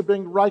is to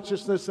bring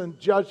righteousness and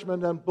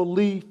judgment and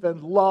belief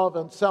and love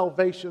and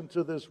salvation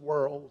to this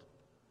world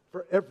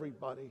for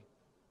everybody.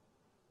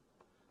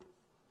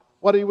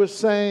 What he was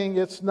saying,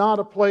 it's not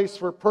a place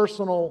for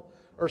personal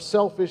or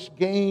selfish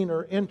gain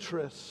or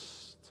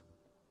interest.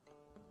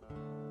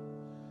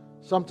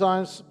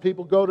 Sometimes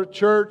people go to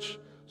church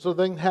so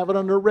they can have it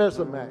on their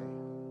resume.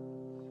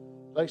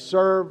 They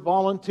serve,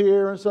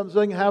 volunteer, and something,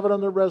 so they can have it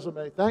on their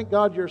resume. Thank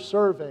God you're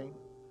serving.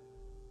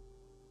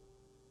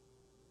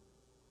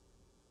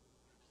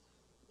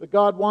 But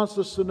God wants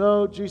us to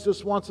know,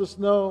 Jesus wants us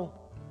to know,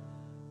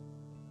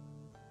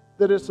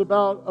 that it's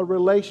about a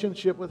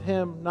relationship with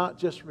Him, not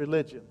just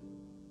religion.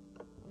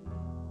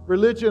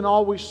 Religion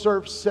always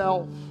serves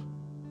self.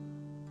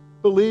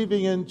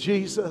 Believing in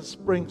Jesus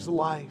brings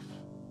life.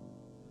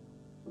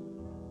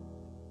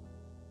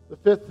 The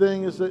fifth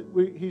thing is that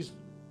He's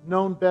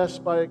known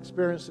best by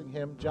experiencing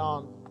Him.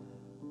 John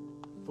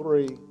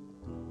 3.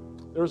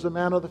 There was a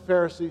man of the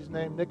Pharisees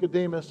named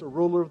Nicodemus, a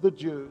ruler of the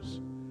Jews.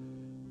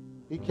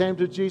 He came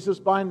to Jesus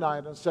by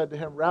night and said to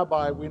Him,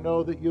 "Rabbi, we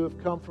know that you have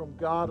come from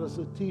God as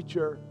a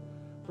teacher,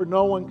 for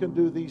no one can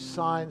do these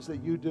signs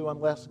that you do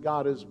unless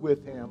God is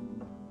with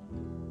him."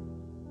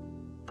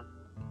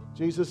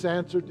 Jesus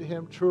answered to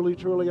him, "Truly,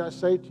 truly, I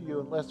say to you,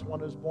 unless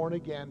one is born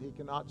again, he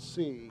cannot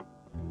see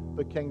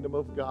the kingdom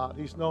of God."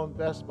 He's known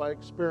best by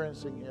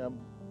experiencing Him.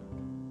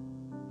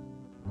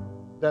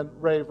 Then,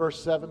 Ray, verse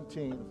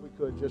 17, if we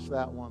could, just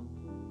that one.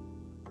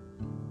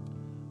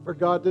 "For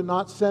God did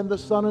not send the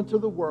Son into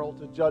the world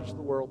to judge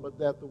the world, but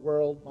that the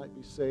world might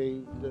be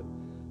saved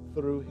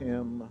through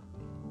Him."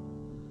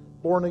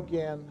 Born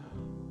again.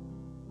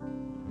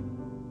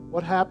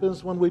 What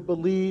happens when we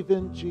believe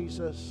in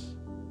Jesus?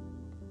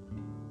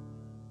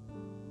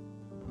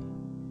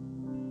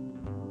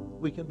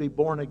 We can be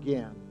born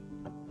again.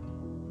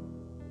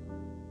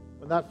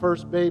 When that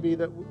first baby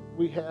that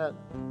we had,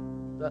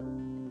 that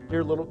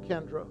dear little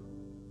Kendra,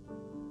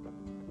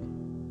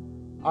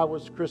 I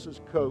was Chris's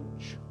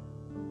coach.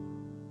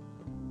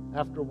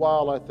 After a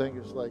while, I think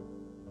it's like,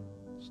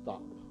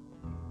 stop.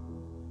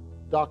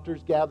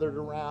 Doctors gathered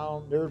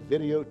around. They're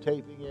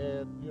videotaping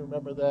it. You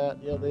remember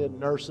that? Yeah, they had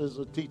nurses,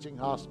 a teaching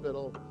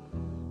hospital.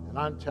 And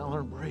I'm telling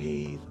her,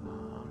 breathe.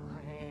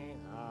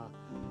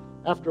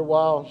 After a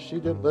while, she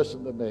didn't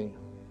listen to me.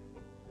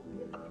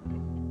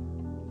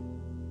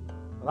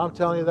 But I'm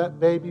telling you, that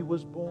baby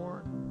was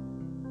born.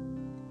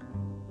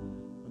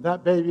 When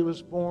that baby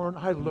was born,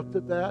 I looked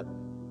at that.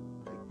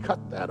 They cut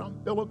that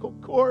umbilical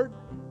cord.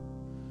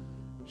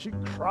 She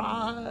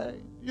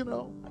cried, you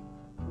know.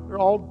 They're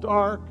all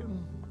dark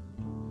and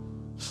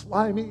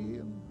slimy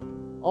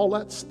and all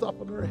that stuff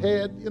in her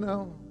head, you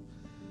know.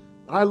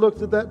 I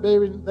looked at that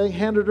baby and they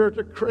handed her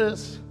to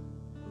Chris.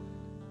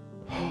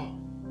 Oh,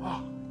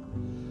 wow.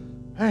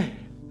 Hey,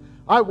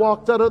 I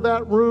walked out of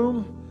that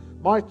room.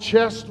 My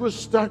chest was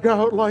stuck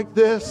out like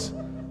this.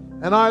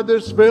 And I had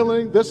this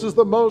feeling, this is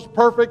the most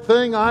perfect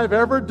thing I've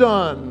ever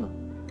done.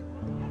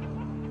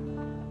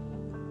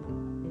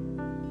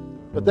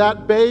 But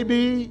that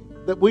baby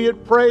that we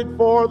had prayed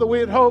for, that we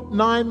had hoped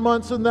 9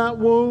 months in that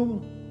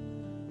womb,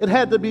 it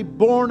had to be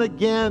born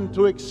again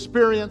to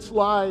experience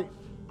life.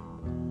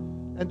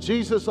 And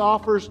Jesus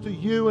offers to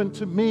you and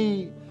to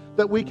me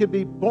that we can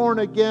be born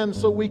again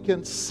so we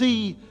can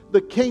see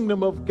the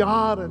kingdom of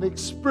God and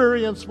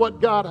experience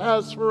what God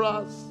has for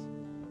us.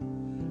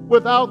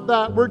 Without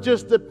that, we're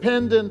just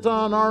dependent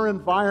on our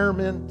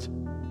environment.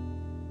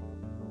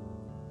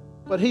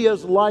 But He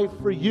has life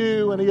for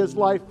you and He has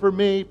life for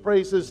me.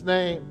 Praise His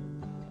name.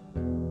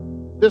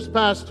 This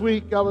past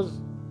week, I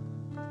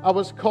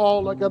was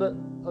called. I got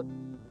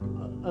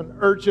an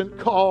urgent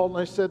call, and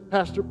I said,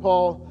 "Pastor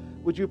Paul,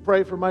 would you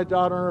pray for my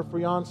daughter and her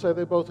fiance?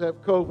 They both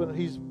have COVID, and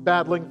he's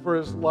battling for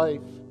his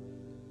life."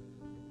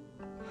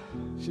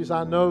 She says,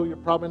 "I know you're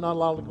probably not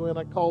allowed to go in."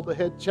 I called the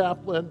head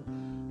chaplain.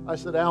 I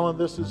said, "Alan,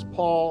 this is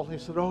Paul." He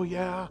said, "Oh,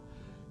 yeah.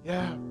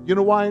 You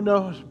know why I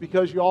know? It's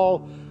because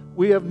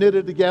we have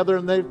knitted together,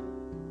 and they've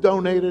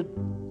donated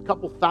a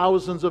couple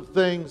thousands of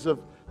things.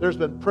 There's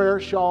been prayer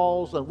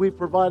shawls, and we've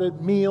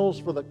provided meals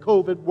for the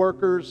COVID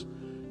workers.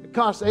 It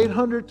costs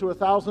 $800 to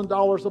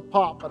 $1,000 a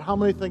pop, but how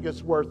many think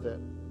it's worth it?"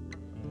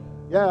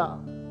 Yeah.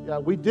 Yeah,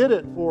 we did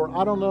it for,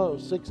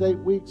 6, 8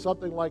 weeks,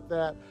 something like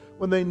that,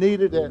 when they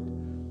needed it.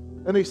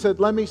 And he said,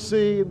 let me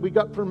see. And we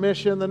got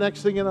permission. The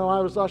next thing you know, I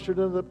was ushered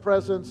into the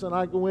presence, and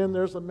I go in.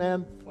 There's a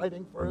man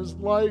fighting for his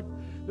life,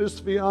 his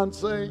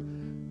fiance.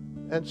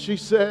 And she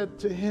said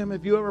to him,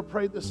 have you ever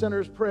prayed the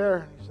sinner's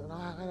prayer? He said,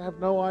 I have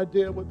no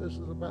idea what this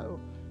is about.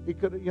 He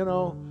could, he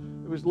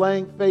was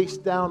laying face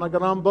down. I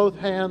got on both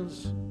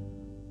hands,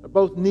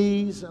 both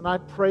knees, and I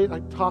prayed.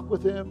 I talked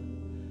with him.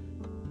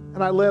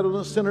 And I led him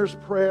the sinner's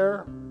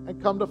prayer, and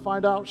come to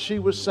find out she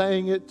was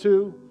saying it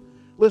too.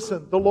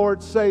 Listen, the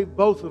Lord saved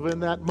both of them in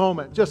that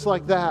moment, just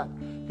like that.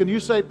 Can you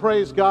say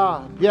praise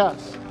God?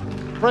 Yes.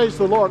 Praise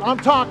the Lord. I'm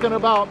talking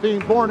about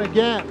being born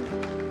again.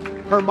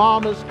 Her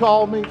mom has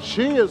called me.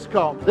 She has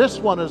called me. This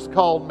one has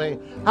called me.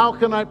 How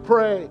can I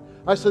pray?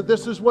 I said,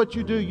 this is what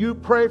you do. You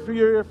pray for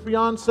your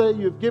fiance.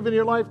 You've given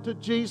your life to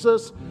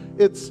Jesus.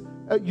 It's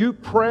you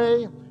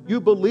pray. You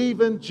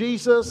believe in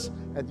Jesus.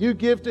 And you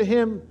give to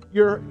him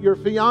your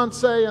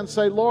fiance and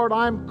say, Lord,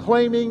 I'm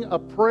claiming a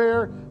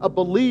prayer, a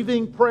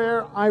believing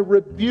prayer. I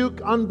rebuke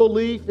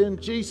unbelief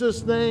in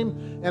Jesus'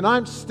 name, and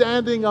I'm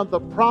standing on the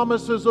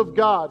promises of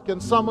God.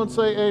 Can someone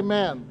say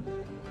amen?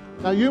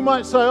 Now you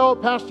might say, oh,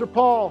 Pastor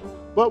Paul,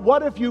 but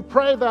what if you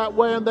pray that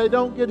way and they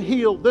don't get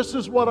healed? This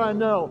is what I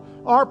know.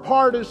 Our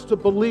part is to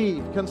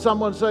believe. Can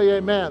someone say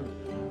amen?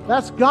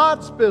 That's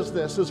God's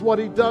business, is what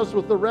he does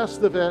with the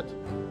rest of it.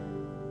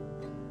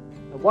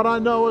 What I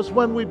know is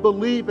when we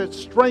believe, it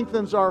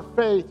strengthens our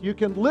faith. You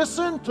can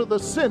listen to the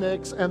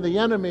cynics and the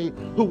enemy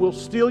who will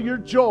steal your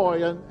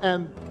joy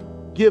and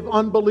give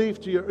unbelief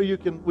to you. Or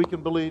we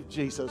can believe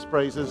Jesus.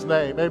 Praise his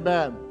name.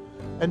 Amen.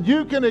 And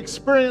you can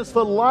experience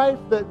the life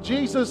that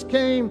Jesus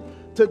came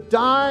to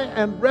die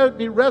and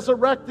be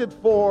resurrected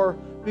for,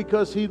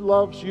 because he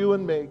loves you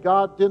and me.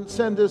 God didn't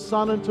send his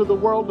son into the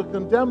world to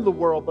condemn the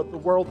world, but the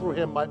world through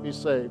him might be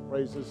saved.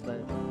 Praise his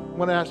name. I'm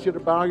going to ask you to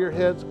bow your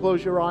heads,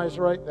 close your eyes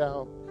right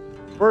now.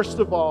 First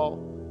of all,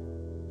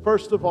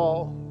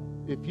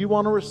 if you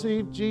want to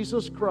receive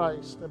Jesus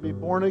Christ and be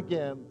born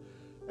again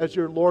as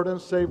your Lord and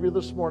Savior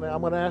this morning,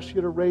 I'm going to ask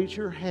you to raise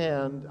your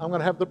hand. I'm going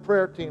to have the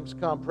prayer teams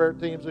come. Prayer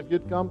teams, if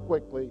you'd come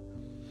quickly.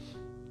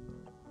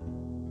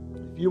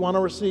 If you want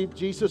to receive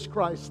Jesus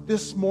Christ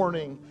this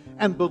morning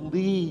and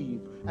believe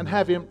and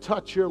have him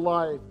touch your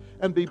life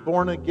and be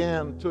born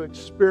again to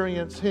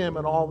experience him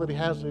and all that he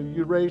has to,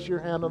 you raise your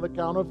hand on the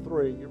count of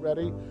 3. You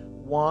ready?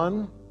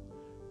 1,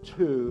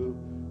 2,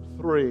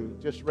 3.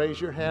 Just raise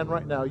your hand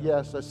right now.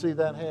 Yes, I see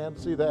that hand.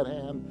 See that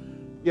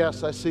hand.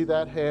 Yes, I see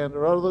that hand.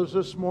 Or others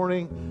this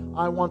morning,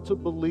 I want to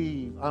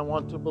believe. I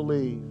want to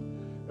believe.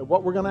 And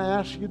what we're going to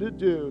ask you to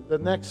do, the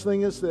next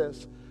thing is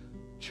this.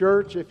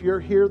 Church, if you're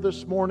here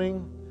this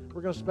morning,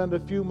 we're going to spend a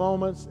few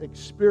moments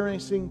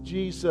experiencing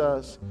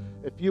Jesus.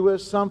 If you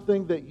have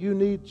something that you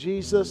need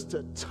Jesus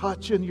to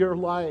touch in your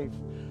life,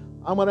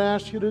 I'm going to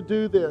ask you to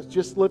do this.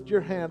 Just lift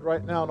your hand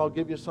right now, and I'll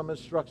give you some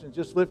instructions.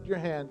 Just lift your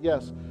hand.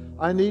 Yes,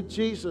 I need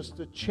Jesus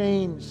to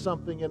change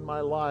something in my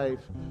life.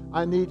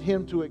 I need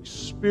him to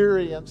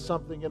experience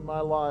something in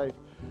my life.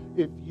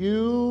 If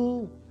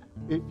you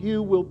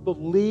will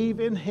believe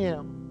in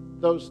him,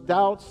 those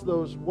doubts,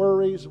 those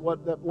worries,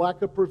 that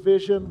lack of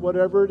provision,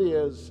 whatever it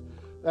is,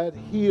 that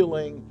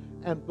healing,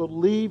 and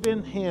believe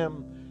in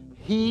him,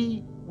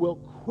 he will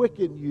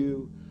quicken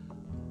you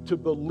to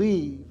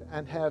believe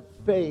and have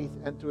faith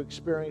and to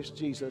experience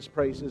Jesus.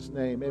 Praise his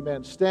name.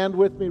 Amen. Stand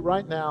with me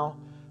right now.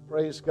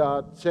 Praise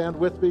God. Stand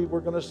with me.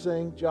 We're going to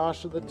sing.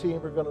 Josh and the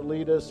team are going to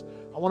lead us.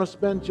 I want to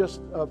spend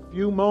just a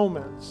few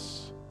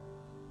moments.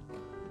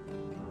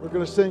 We're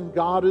going to sing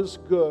God is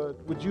Good.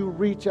 Would you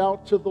reach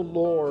out to the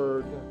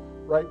Lord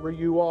right where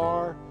you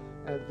are?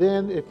 And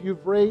then if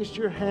you've raised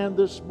your hand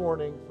this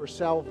morning for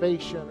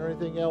salvation or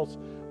anything else,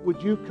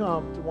 would you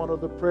come to one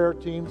of the prayer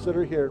teams that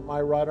are here,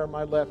 my right or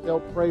my left? They'll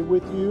pray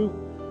with you.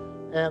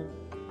 And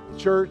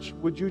church,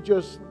 would you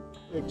just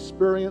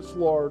experience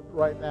Lord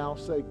right now?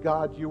 Say,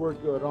 God, you are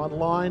good.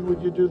 Online,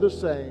 would you do the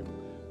same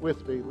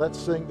with me? Let's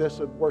sing this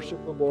and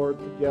worship the Lord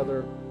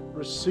together.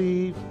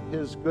 Receive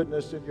his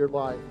goodness in your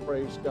life.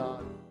 Praise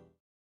God.